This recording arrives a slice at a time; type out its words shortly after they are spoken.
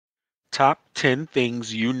Top 10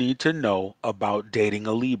 things you need to know about dating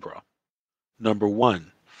a Libra. Number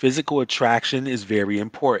 1, physical attraction is very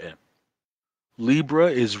important.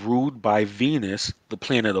 Libra is ruled by Venus, the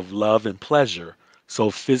planet of love and pleasure,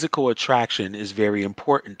 so physical attraction is very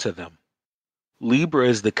important to them. Libra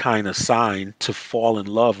is the kind of sign to fall in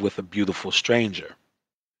love with a beautiful stranger.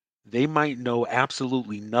 They might know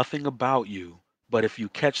absolutely nothing about you, but if you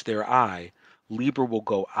catch their eye, Libra will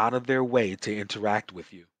go out of their way to interact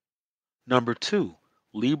with you. Number 2,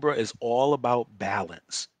 Libra is all about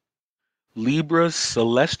balance. Libra's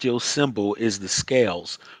celestial symbol is the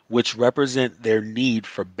scales, which represent their need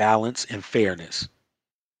for balance and fairness.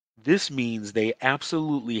 This means they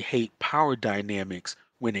absolutely hate power dynamics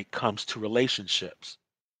when it comes to relationships.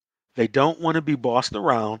 They don't want to be bossed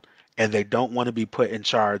around and they don't want to be put in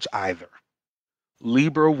charge either.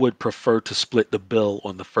 Libra would prefer to split the bill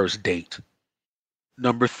on the first date.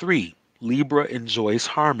 Number 3, Libra enjoys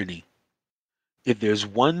harmony. If there's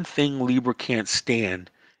one thing Libra can't stand,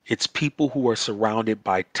 it's people who are surrounded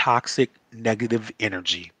by toxic, negative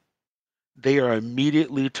energy. They are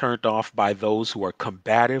immediately turned off by those who are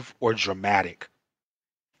combative or dramatic.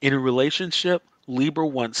 In a relationship, Libra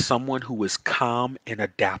wants someone who is calm and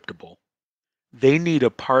adaptable. They need a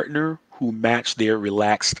partner who match their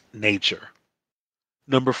relaxed nature.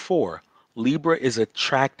 Number 4, Libra is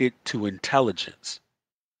attracted to intelligence.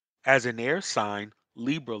 As an air sign,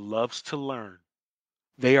 Libra loves to learn.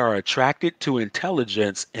 They are attracted to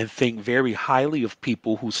intelligence and think very highly of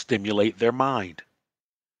people who stimulate their mind.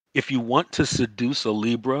 If you want to seduce a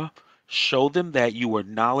Libra, show them that you are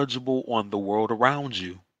knowledgeable on the world around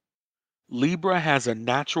you. Libra has a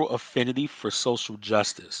natural affinity for social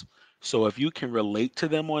justice, so if you can relate to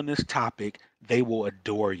them on this topic, they will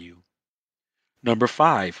adore you. Number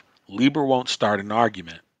 5, Libra won't start an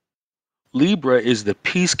argument. Libra is the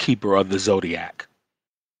peacekeeper of the zodiac.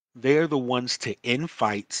 They are the ones to end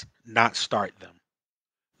fights, not start them.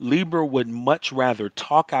 Libra would much rather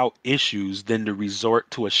talk out issues than to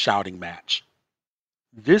resort to a shouting match.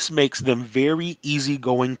 This makes them very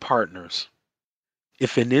easygoing partners.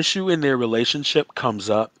 If an issue in their relationship comes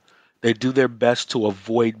up, they do their best to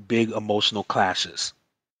avoid big emotional clashes.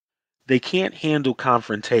 They can't handle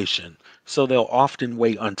confrontation, so they'll often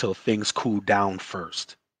wait until things cool down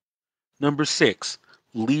first. Number 6,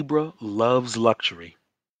 Libra loves luxury.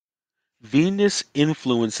 Venus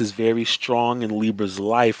influence is very strong in Libra's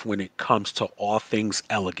life when it comes to all things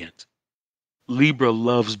elegant. Libra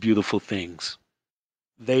loves beautiful things.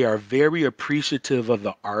 They are very appreciative of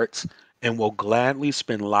the arts and will gladly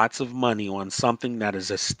spend lots of money on something that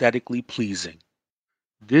is aesthetically pleasing.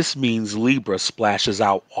 This means Libra splashes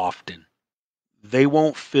out often. They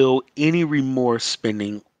won't feel any remorse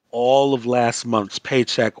spending all of last month's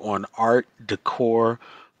paycheck on art, decor,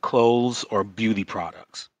 clothes, or beauty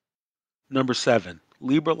products. Number 7,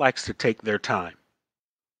 Libra likes to take their time.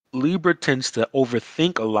 Libra tends to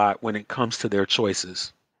overthink a lot when it comes to their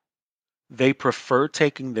choices. They prefer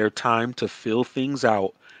taking their time to fill things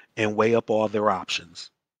out and weigh up all their options.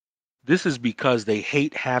 This is because they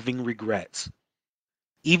hate having regrets.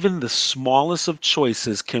 Even the smallest of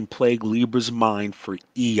choices can plague Libra's mind for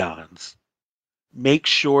eons. Make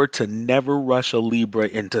sure to never rush a Libra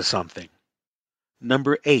into something.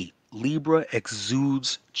 Number 8, Libra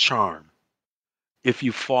exudes charm. If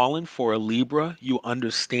you've fallen for a Libra, you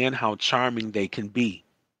understand how charming they can be.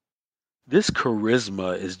 This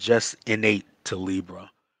charisma is just innate to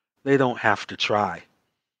Libra. They don't have to try.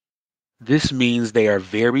 This means they are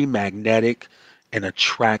very magnetic and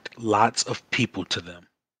attract lots of people to them.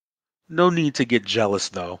 No need to get jealous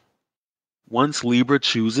though. Once Libra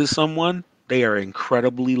chooses someone, they are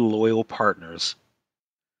incredibly loyal partners.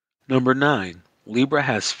 Number 9, Libra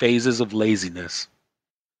has phases of laziness.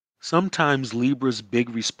 Sometimes Libra's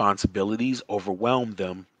big responsibilities overwhelm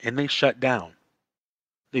them and they shut down.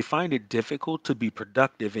 They find it difficult to be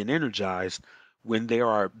productive and energized when there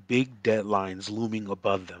are big deadlines looming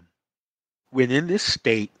above them. When in this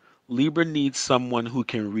state, Libra needs someone who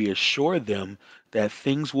can reassure them that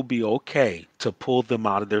things will be okay to pull them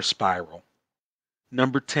out of their spiral.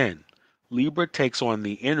 Number 10, Libra takes on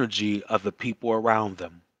the energy of the people around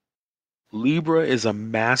them. Libra is a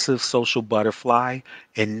massive social butterfly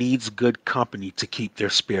and needs good company to keep their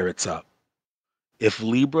spirits up. If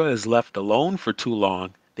Libra is left alone for too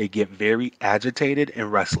long, they get very agitated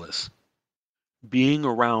and restless. Being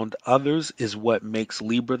around others is what makes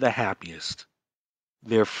Libra the happiest.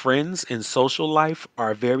 Their friends and social life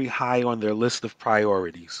are very high on their list of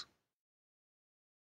priorities.